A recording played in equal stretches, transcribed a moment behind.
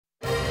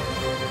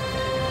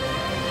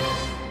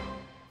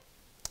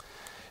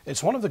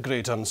It's one of the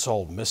great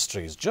unsolved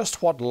mysteries,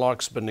 just what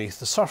lurks beneath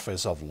the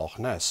surface of Loch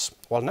Ness.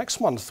 Well,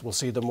 next month we'll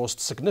see the most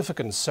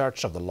significant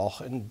search of the Loch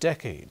in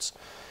decades.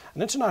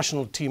 An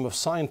international team of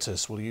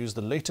scientists will use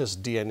the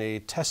latest DNA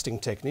testing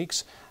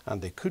techniques,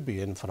 and they could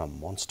be in for a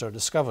monster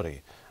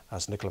discovery,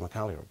 as Nicola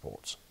McCally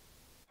reports.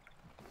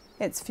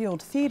 It's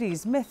fueled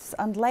theories, myths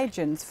and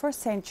legends for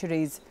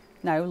centuries.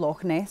 Now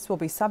Loch Ness will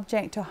be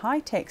subject to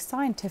high-tech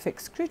scientific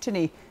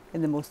scrutiny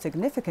in the most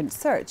significant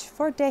search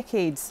for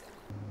decades.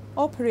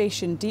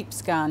 Operation Deep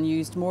Scan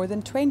used more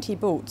than 20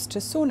 boats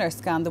to sonar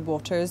scan the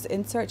waters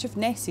in search of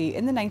Nessie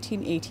in the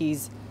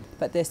 1980s.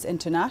 But this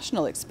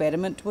international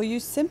experiment will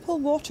use simple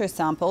water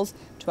samples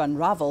to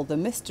unravel the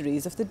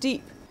mysteries of the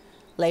deep.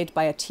 Led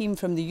by a team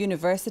from the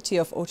University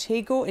of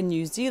Otago in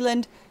New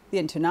Zealand, the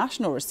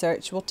international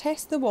research will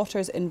test the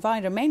water's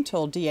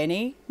environmental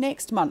DNA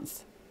next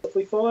month. If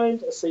we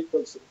find a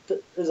sequence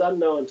that is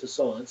unknown to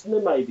science, and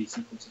there may be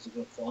sequences that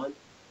we'll find,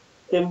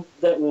 then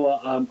that will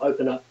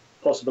open up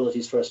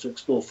possibilities for us to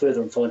explore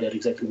further and find out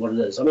exactly what it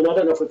is. I mean, I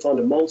don't know if we'd find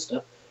a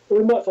monster, but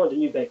we might find a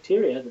new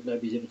bacteria that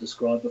nobody's ever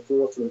described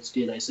before through its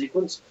DNA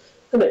sequence,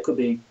 and that could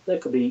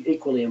be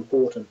equally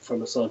important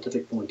from a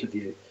scientific point of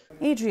view.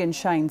 ADRIAN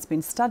Shine's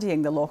been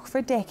studying the Loch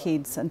for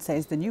decades and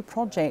says the new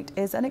project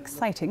is an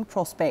exciting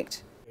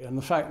prospect. And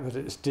the fact that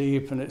it's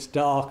deep and it's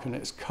dark and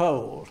it's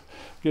cold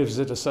gives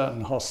it a certain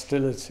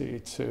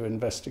hostility to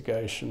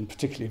investigation,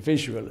 particularly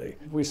visually.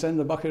 We send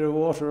the bucket of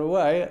water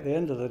away at the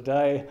end of the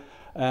day,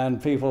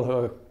 and people who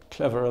are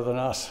cleverer than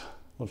us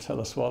will tell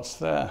us what's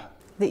there.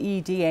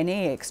 The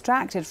eDNA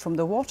extracted from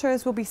the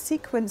waters will be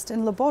sequenced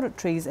in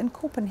laboratories in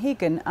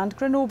Copenhagen and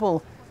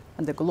Grenoble,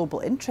 and the global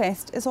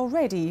interest is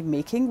already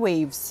making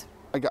waves.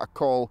 I get a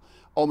call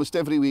almost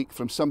every week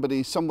from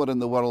somebody somewhere in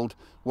the world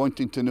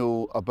wanting to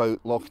know about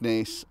Loch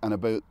Ness and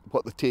about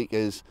what the take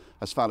is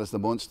as far as the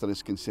monster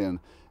is concerned.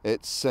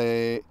 It's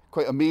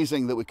quite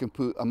amazing that we can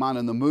put a man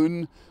on the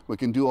moon, we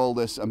can do all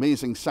this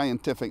amazing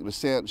scientific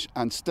research,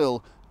 and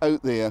still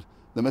out there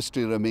the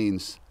mystery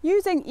remains.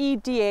 Using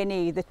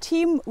eDNA, the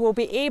team will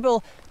be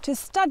able to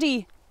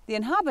study the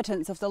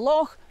inhabitants of the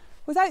Loch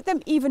without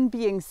them even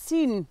being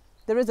seen.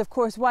 There is, of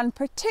course, one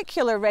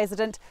particular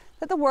resident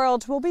that the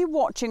world will be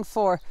watching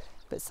for,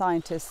 but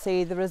scientists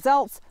say the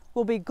results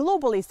will be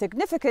globally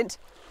significant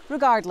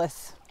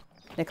regardless.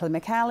 Nicola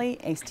McCally,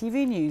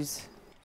 STV News.